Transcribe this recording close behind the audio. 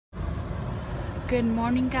Good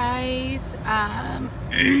morning, guys. I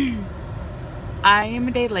am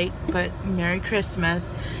a day late, but Merry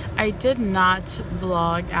Christmas. I did not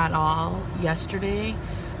vlog at all yesterday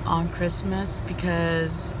on Christmas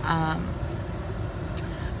because I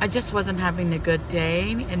just wasn't having a good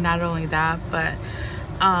day, and not only that, but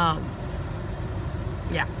yeah,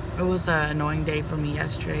 it was an annoying day for me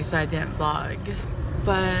yesterday, so I didn't vlog.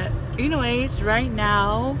 But anyways, right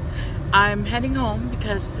now I'm heading home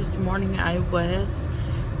because this morning I was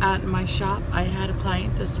at my shop. I had a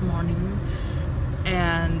client this morning,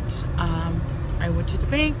 and I went to the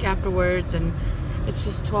bank afterwards, and it's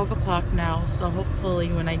just 12 o'clock now, so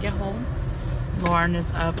hopefully when I get home Lauren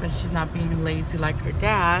is up and she's not being lazy like her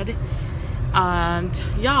dad. And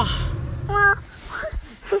yeah,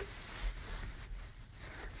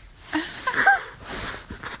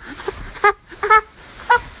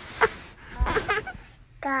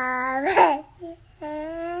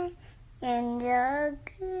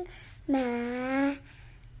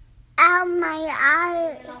 Ow, my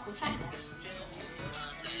eye.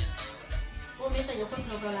 Cô biết tự con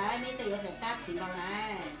thầu vào lại, biết tự được cáp thì vào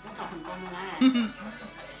lại, nó tỏ thành công vào lại.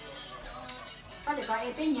 Có thể có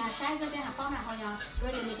em bên nhà sai rồi bên học con nào hồi nhỏ,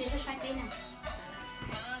 rồi thì mình đi sai bên này.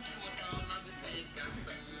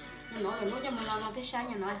 Nhưng nói là nói cho mình lo cái sai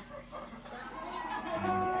nhà nói.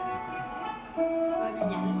 Rồi mình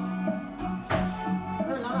nhận.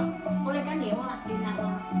 Rồi nó, cô lấy cái nhiều không ạ? Đi nào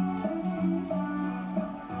không?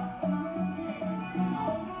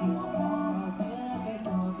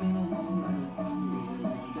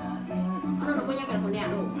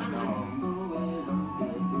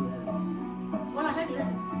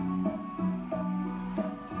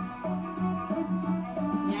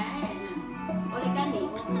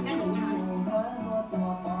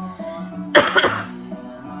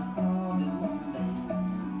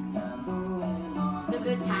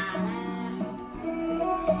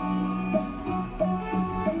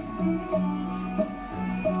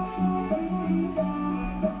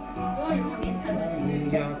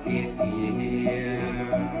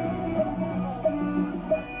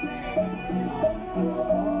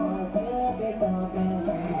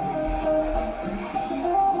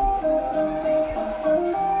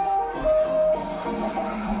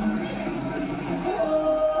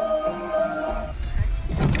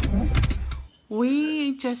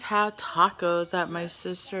 we just had tacos at my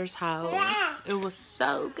sister's house. It was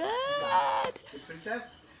so good.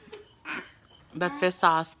 The fish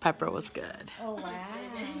sauce pepper was good. Oh wow.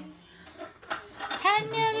 Hi,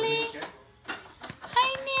 Nelly.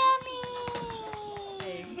 Hi, Nelly.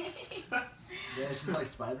 Yeah, she's like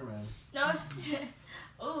Spider-Man. No,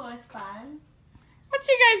 oh, it's fun. What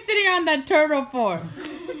you guys sitting on that turtle for?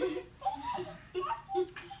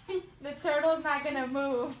 The turtle's not gonna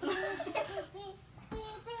move.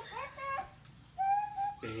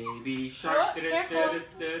 Baby shark, Baby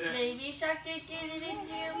shark, baby shark, baby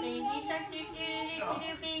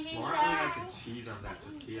Marley has shark. a cheese on that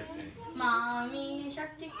tortilla thing. Mommy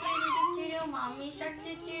shark, mommy shark,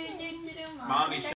 Mommy